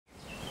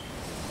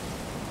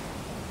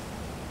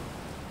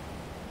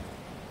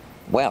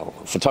Well,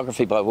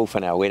 photography by Woolf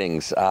in our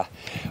weddings.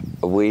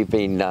 We've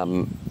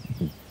been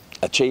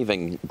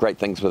achieving great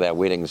things with our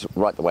weddings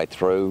right the way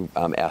through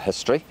our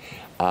history.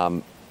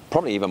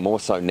 Probably even more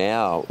so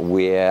now,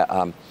 where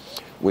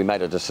we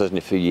made a decision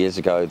a few years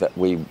ago that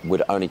we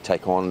would only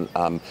take on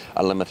a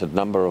limited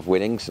number of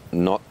weddings,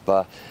 not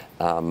the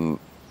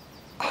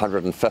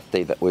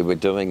 150 that we were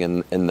doing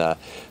in the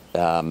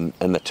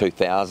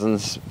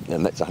 2000s,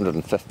 and that's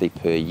 150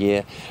 per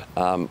year.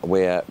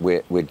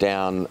 We're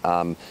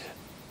down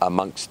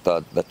amongst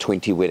the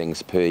 20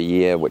 weddings per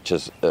year, which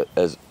is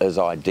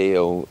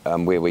ideal,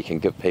 where we can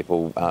give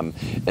people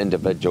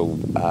individual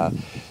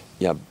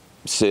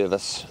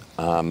service,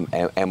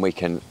 and we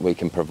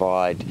can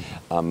provide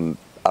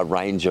a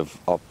range of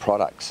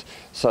products.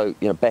 So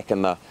back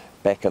in the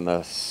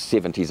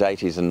 70s,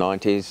 80s and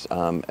 90s,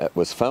 it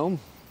was film,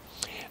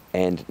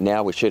 and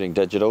now we're shooting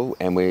digital,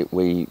 and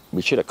we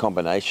shoot a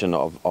combination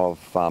of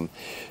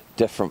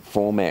different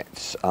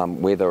formats,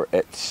 whether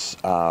it's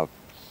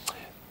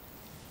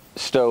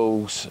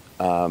stills,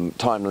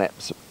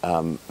 time-lapse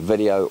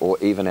video, or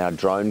even our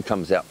drone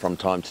comes out from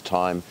time to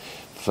time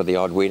for the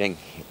odd wedding.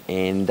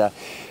 And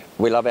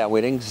we love our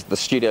weddings. The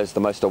studio is the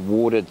most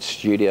awarded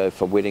studio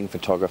for wedding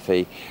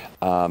photography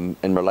in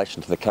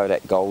relation to the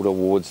Kodak Gold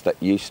Awards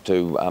that used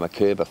to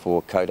occur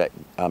before Kodak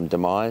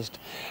demised,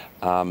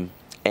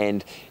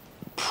 and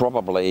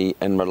probably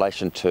in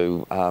relation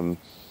to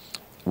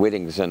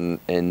weddings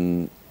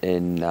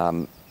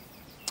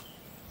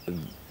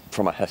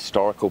from a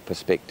historical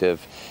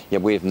perspective,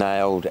 we've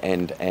nailed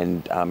and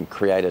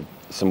created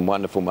some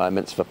wonderful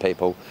moments for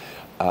people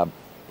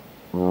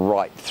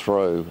right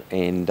through,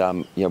 and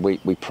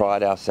we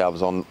pride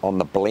ourselves on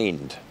the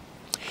blend.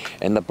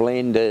 And the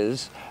blend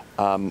is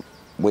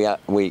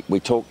we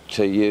talk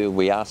to you,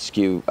 we ask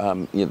you,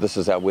 this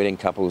is our wedding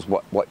couples,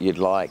 what you'd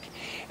like,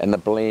 and the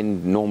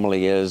blend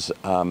normally is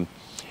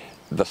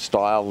the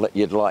style that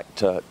you'd like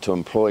to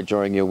employ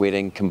during your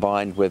wedding,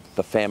 combined with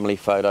the family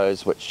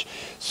photos, which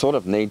sort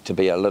of need to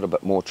be a little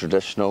bit more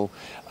traditional,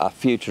 a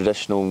few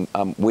traditional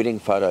wedding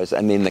photos,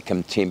 and then the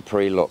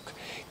contemporary look,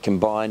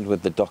 combined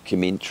with the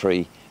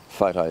documentary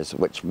photos,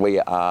 which we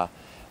are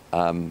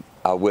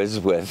a whiz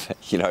with,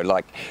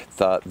 like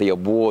the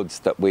awards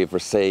that we've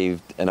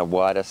received in a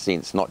wider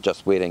sense, not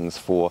just weddings,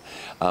 for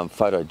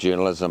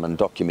photojournalism and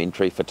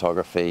documentary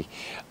photography,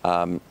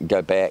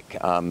 go back,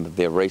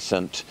 they're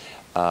recent,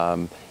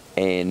 and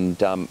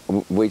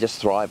we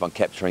just thrive on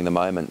capturing the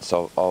moments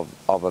of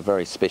a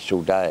very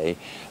special day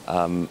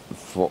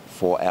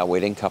for our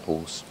wedding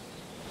couples.